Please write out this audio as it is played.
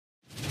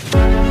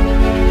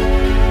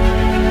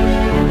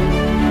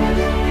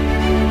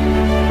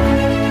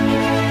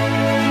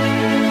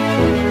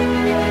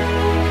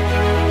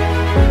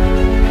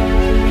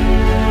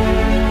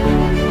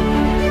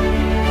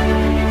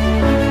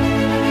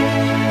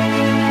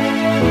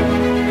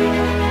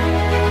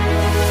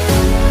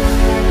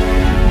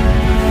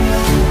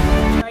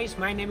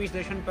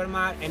Darshan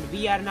Parmar and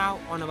we are now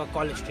on our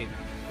college trip.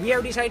 We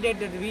have decided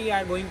that we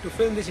are going to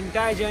film this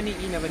entire journey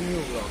in our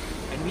new vlog.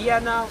 And we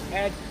are now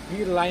at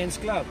the Lions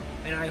Club.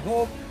 And I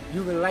hope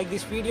you will like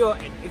this video,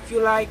 and if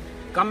you like,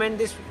 comment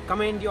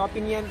your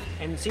opinion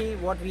and see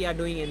what we are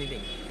doing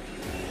anything.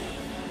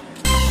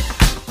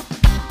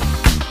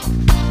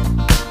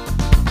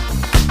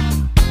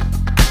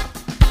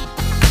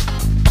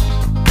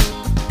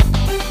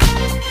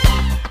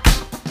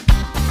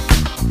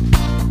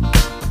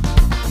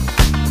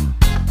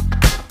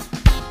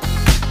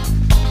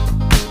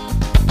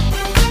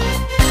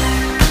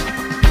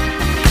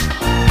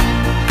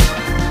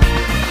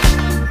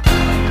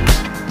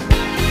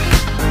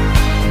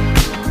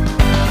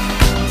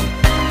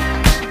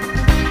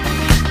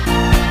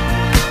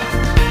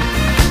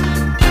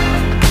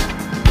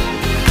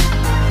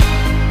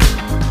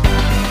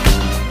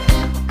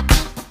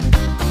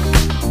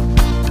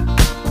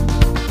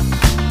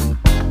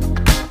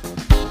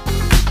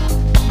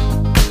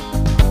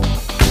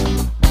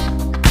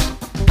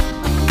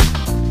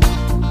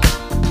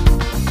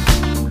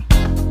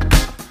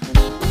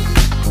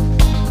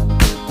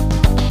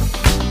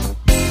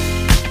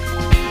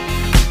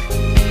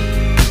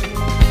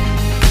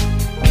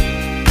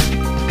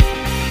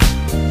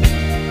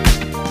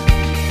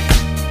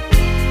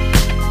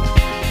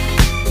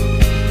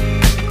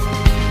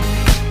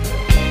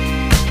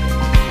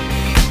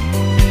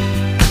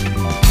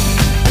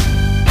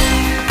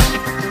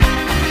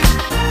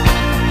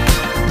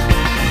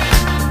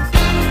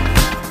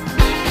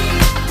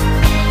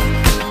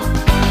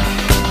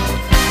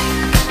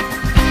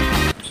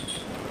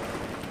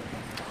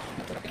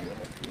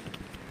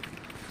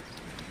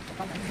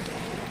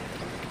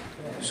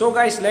 So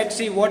guys, let's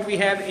see what we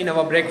have in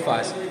our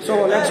breakfast.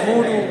 So let's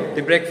move to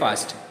the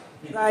breakfast.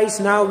 Guys,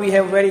 now we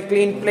have very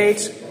clean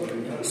plates,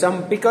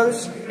 some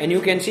pickles, and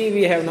you can see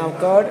we have now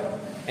curd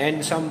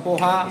and some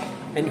poha,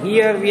 and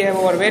here we have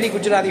our very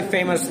Gujarati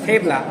famous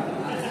thepla,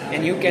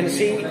 and you can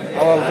see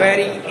our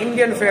very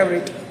Indian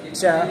favorite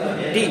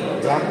tea.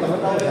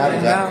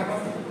 And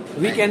now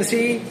we can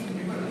see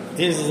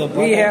this is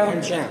we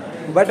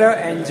have butter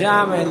and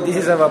jam, and this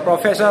is our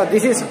professor.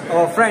 This is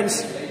our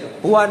friends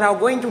who are now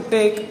going to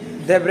take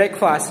their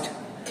breakfast,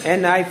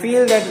 and I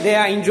feel that they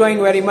are enjoying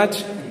very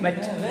much.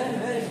 But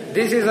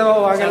this is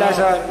our Wagala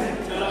sir,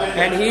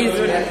 and he is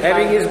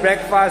having his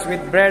breakfast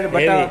with bread,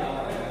 butter,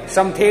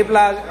 some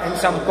thepla and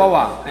some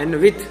poha, and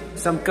with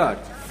some curd.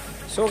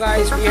 So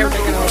guys, we have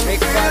taken our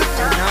breakfast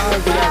and now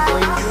we are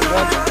going to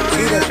watch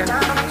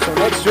Darshan. So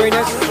let's join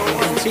us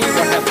and see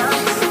what happens.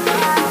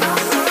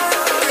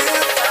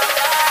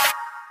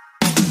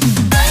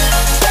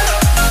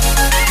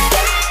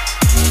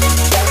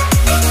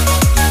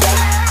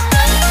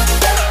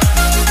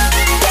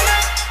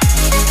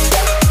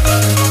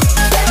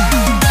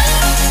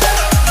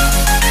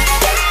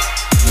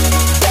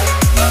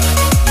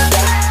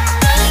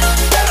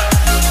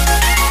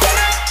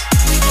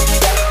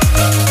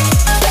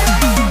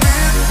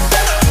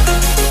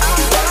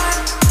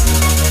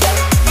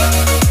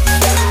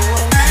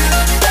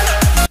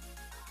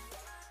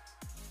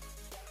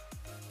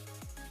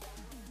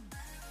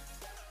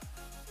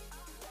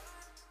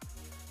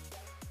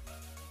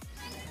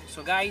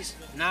 So guys,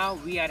 now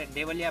we are at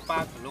Devalia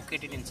Park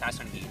located in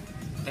Sasan.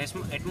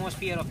 The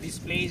atmosphere of this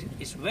place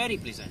is very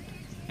pleasant,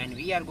 and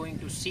we are going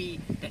to see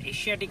the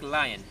Asiatic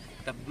lion,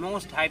 the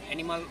most hyped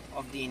animal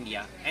of the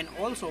India, and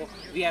also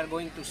we are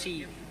going to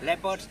see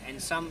leopards and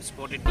some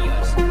spotted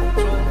deers. So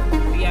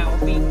we are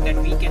hoping that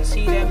we can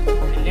see them,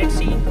 and let's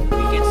see if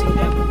we can see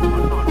them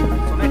or not.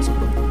 So let's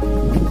go.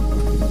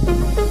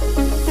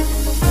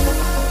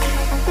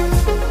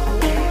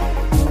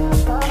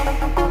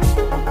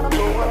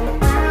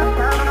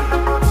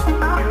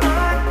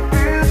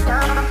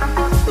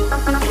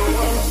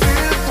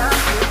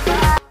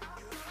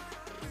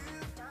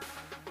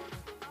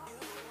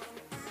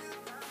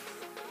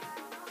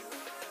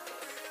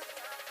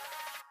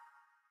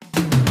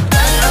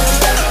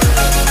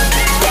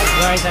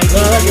 Guys, I think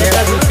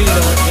that will be the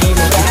name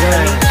of the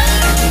journey.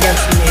 We have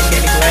seen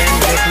Asiatic lion.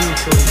 Let me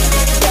show you.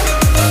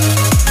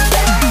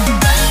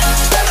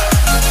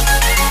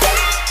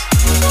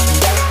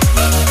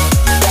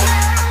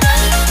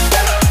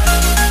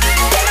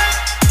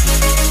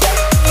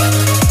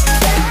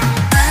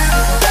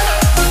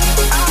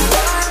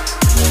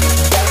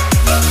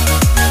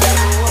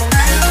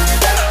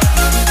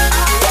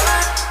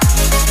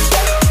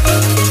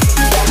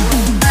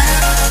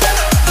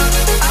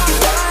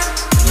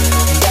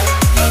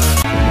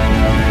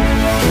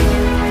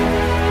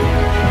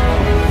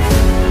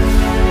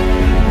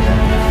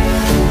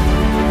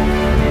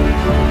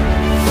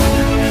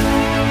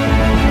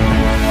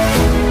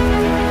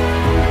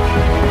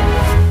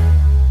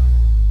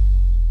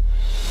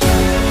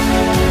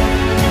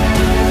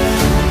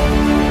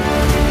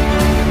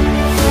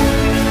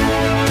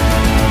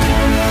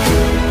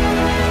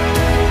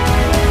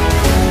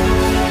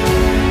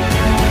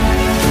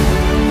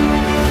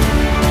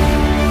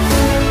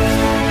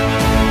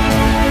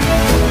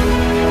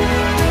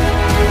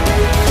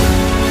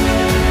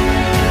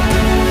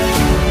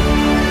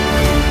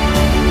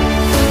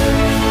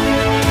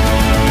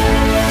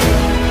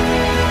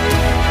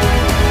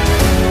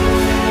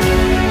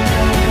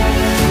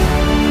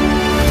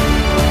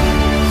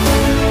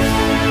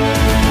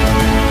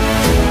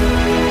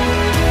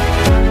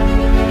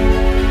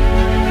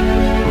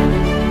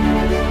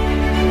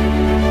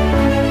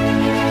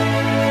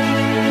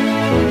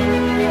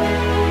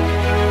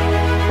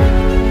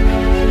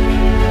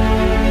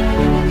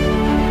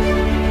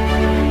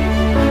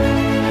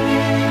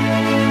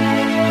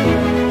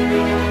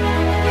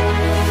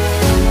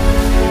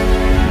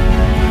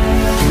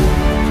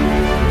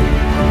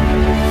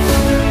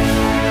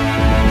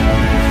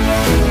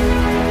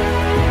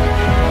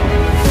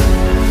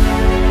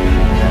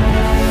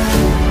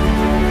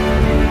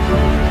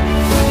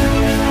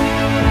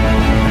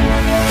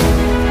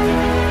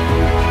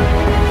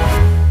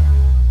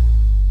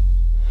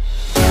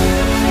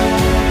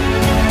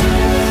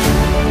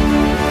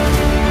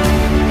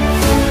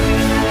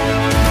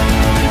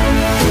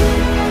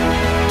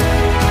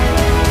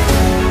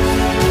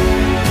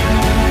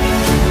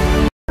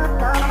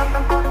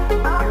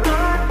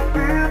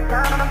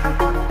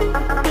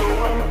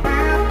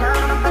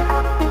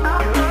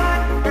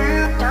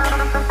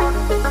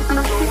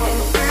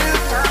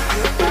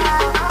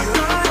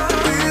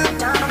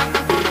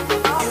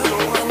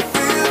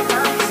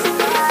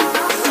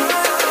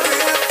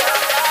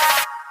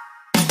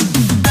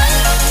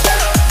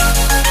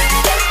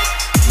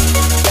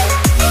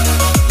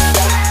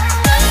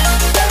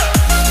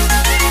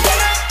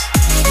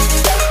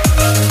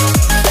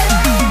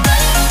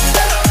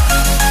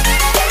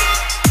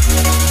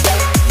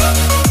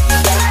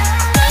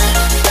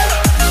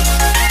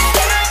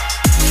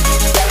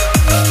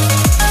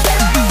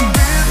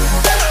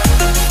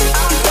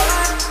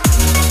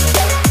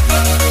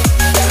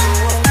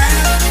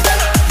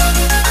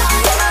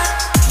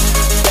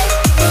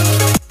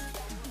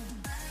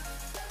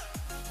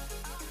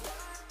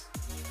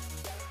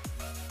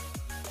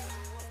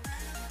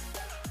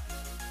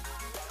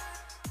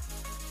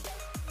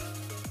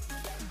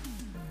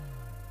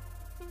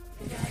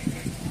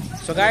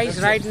 So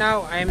guys, right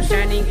now I am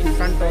standing in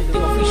front of the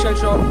official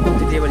shop of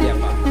the Devaliya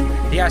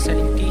Park. They are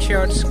selling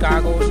t-shirts,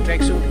 cargos,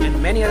 tracksuit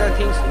and many other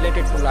things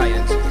related to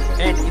lions.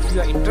 And if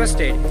you are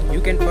interested,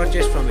 you can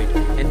purchase from it.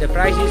 And the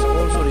price is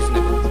also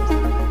reasonable.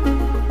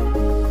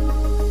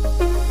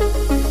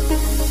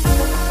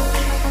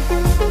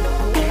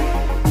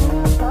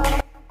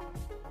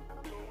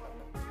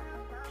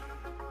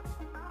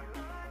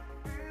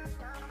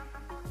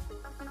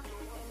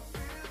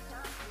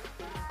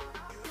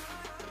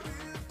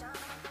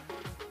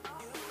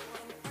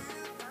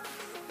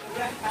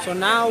 So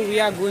now we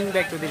are going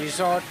back to the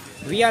resort.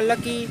 We are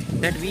lucky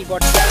that we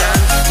got the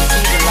chance to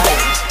see the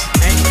lions.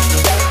 And if you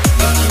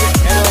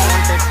ever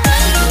wanted to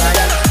see the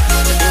lions,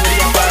 the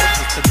Devaliya Park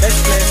is the best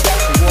place to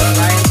watch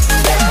lions in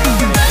their own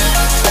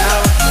habitat.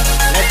 Now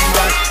let's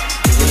march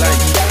to the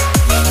lions.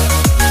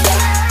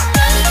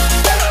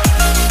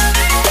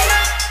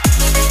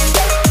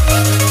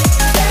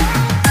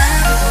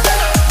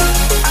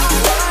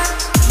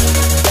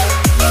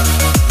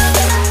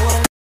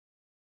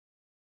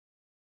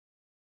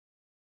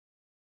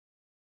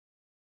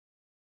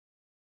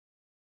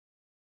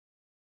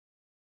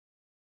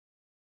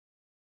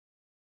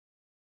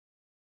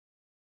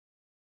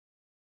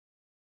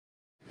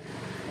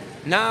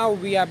 Now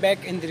we are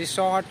back in the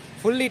resort,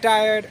 fully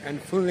tired and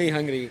fully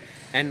hungry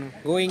and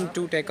going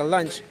to take a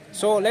lunch.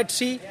 So let's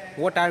see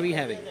what are we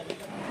having.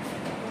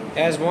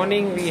 As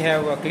morning we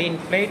have clean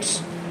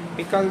plates,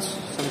 pickles,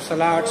 some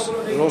salads,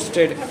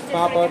 roasted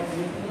papad,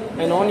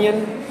 an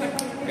onion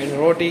and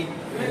roti.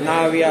 And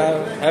now we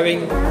are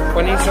having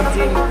paneer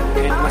sabji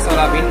and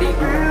masala bhindi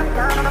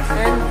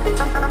and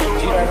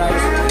jeera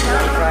rice and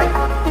rice fry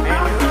and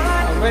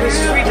a very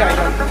sweet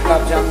item,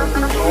 gulab jamun,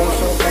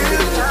 also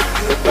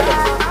combined with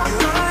butter.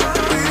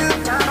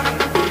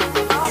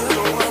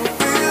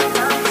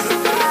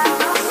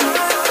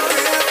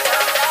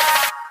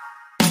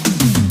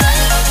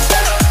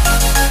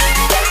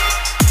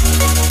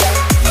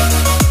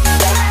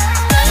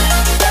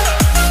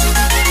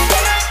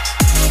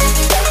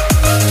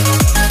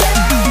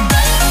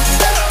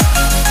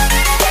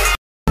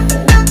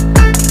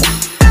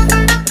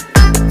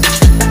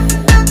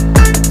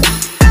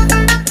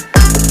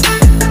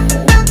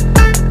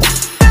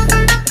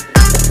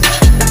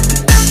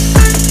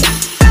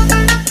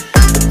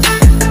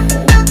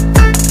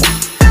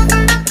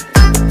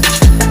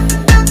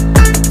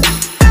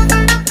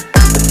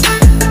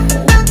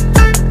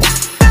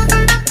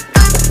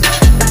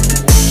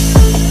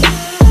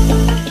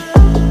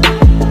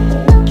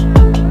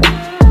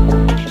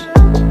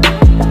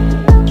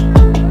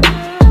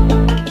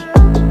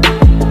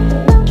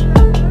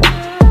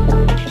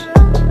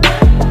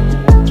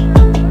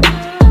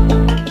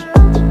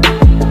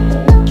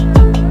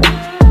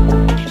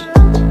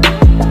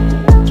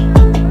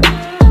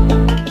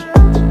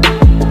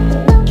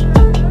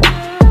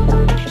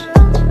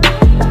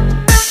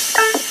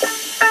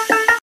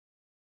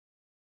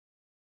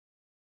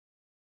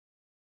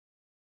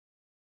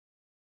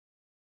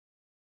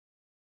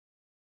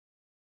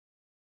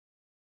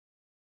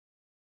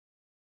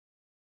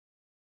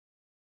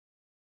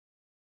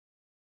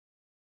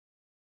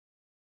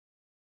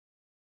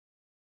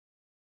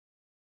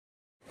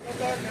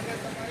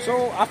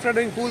 So after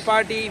doing pool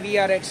party, we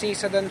are at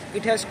Sasan.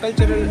 It has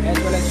cultural as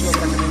well as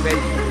geographical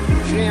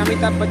value. Shri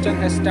Amitabh Bachchan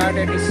has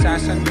started his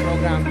Sasan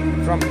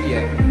program from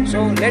here.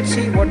 So let's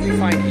see what we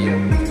find here.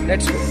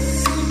 Let's go.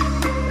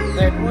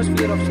 The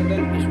atmosphere of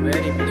Sasan is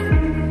very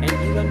peaceful and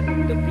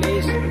even the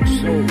place looks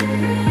so good.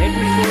 Let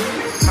me show you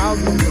how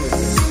beautiful it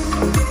is.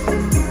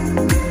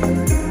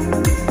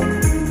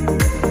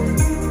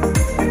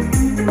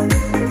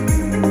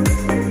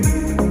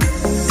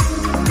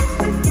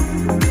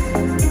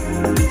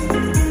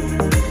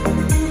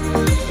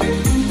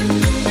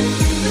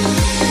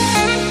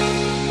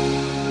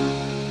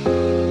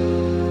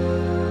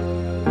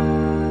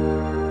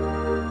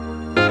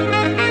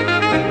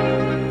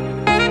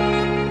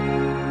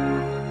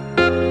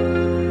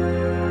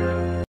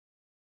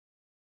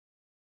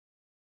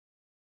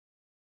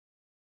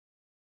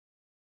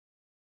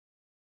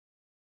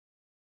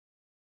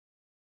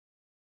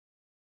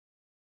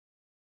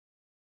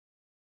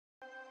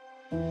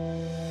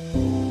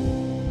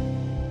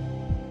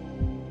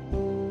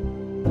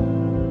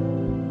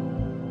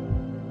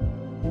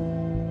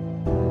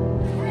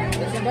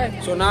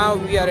 So now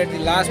we are at the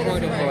last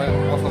point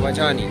of our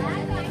journey,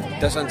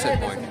 the sunset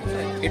point.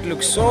 It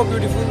looks so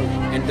beautiful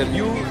and the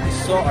view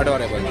is so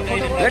adorable.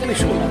 Let me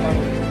show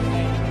you.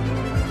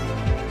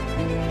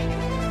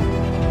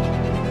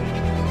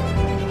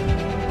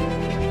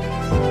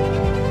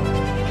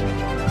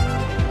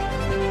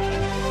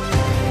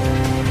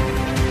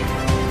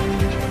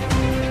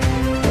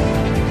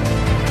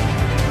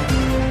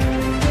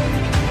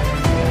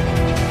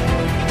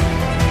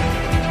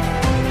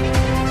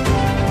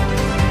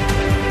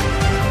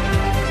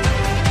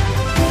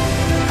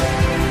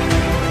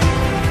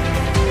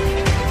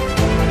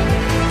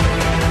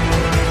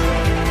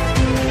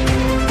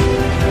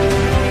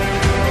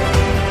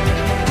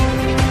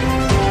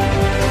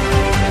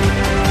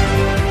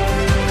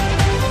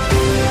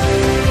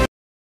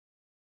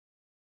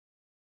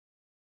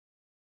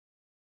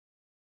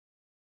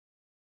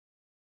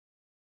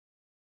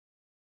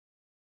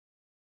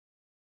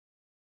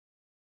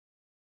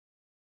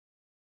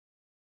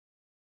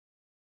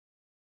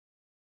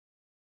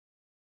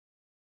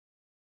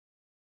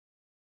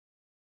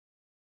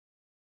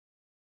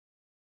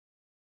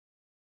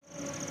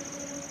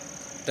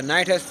 the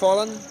night has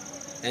fallen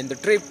and the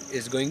trip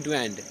is going to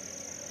end.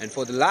 And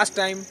for the last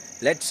time,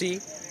 let's see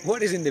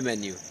what is in the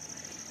menu.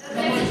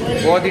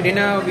 For the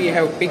dinner, we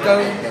have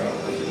pickle,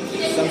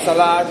 some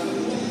salad,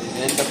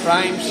 and the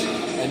primes,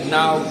 and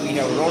now we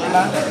have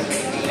rotla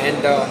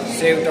and the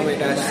saved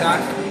tomato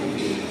saag.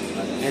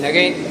 And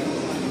again,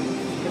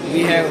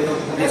 we have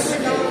this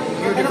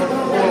beautiful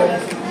bowl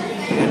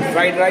and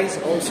fried rice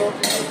also,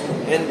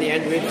 and the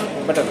end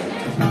with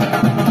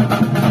butter.